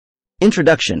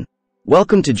Introduction.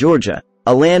 Welcome to Georgia,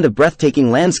 a land of breathtaking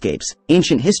landscapes,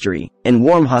 ancient history, and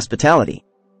warm hospitality.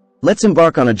 Let's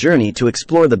embark on a journey to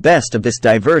explore the best of this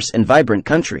diverse and vibrant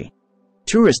country.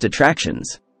 Tourist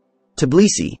attractions.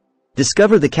 Tbilisi.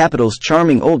 Discover the capital's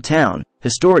charming old town,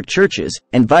 historic churches,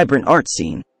 and vibrant art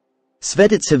scene.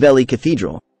 Sveti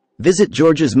Cathedral. Visit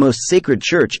Georgia's most sacred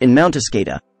church in Mount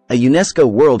Askata, a UNESCO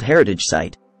World Heritage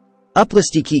Site.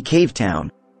 Uplistiki Cave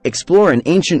Town. Explore an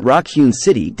ancient rock-hewn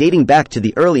city dating back to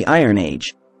the early Iron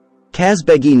Age.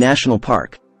 Kazbegi National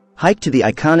Park. Hike to the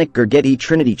iconic Gergeti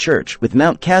Trinity Church with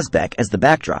Mount Kazbek as the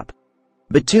backdrop.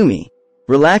 Batumi.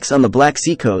 Relax on the Black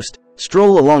Sea coast,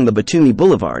 stroll along the Batumi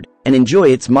Boulevard, and enjoy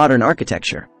its modern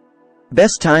architecture.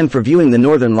 Best time for viewing the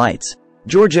Northern Lights.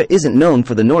 Georgia isn't known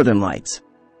for the Northern Lights.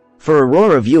 For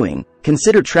aurora viewing,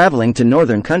 consider traveling to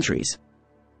northern countries.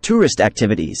 Tourist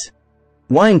activities.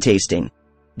 Wine tasting.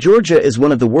 Georgia is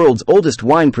one of the world's oldest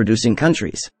wine-producing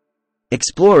countries.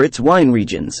 Explore its wine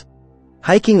regions.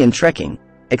 Hiking and trekking.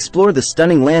 Explore the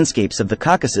stunning landscapes of the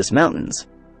Caucasus Mountains.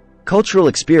 Cultural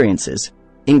experiences.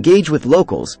 Engage with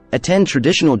locals, attend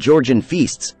traditional Georgian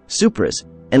feasts, supras,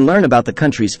 and learn about the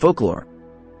country's folklore.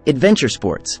 Adventure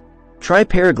sports. Try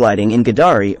paragliding in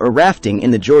Gadari or rafting in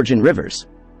the Georgian rivers.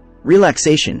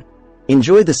 Relaxation.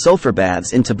 Enjoy the sulfur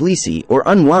baths in Tbilisi or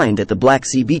unwind at the Black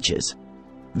Sea beaches.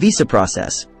 Visa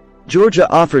process. Georgia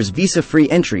offers visa-free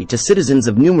entry to citizens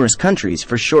of numerous countries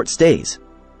for short stays.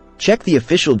 Check the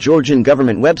official Georgian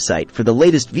government website for the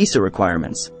latest visa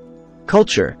requirements.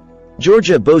 Culture.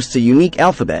 Georgia boasts a unique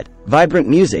alphabet, vibrant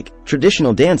music,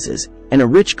 traditional dances, and a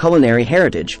rich culinary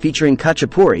heritage featuring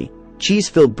khachapuri,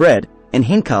 cheese-filled bread, and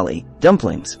hinkali,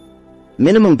 dumplings.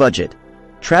 Minimum budget.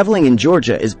 Traveling in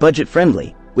Georgia is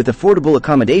budget-friendly, with affordable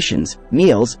accommodations,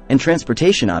 meals, and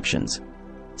transportation options.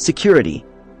 Security.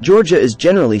 Georgia is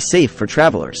generally safe for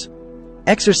travelers.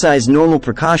 Exercise normal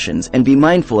precautions and be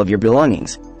mindful of your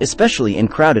belongings, especially in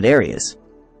crowded areas.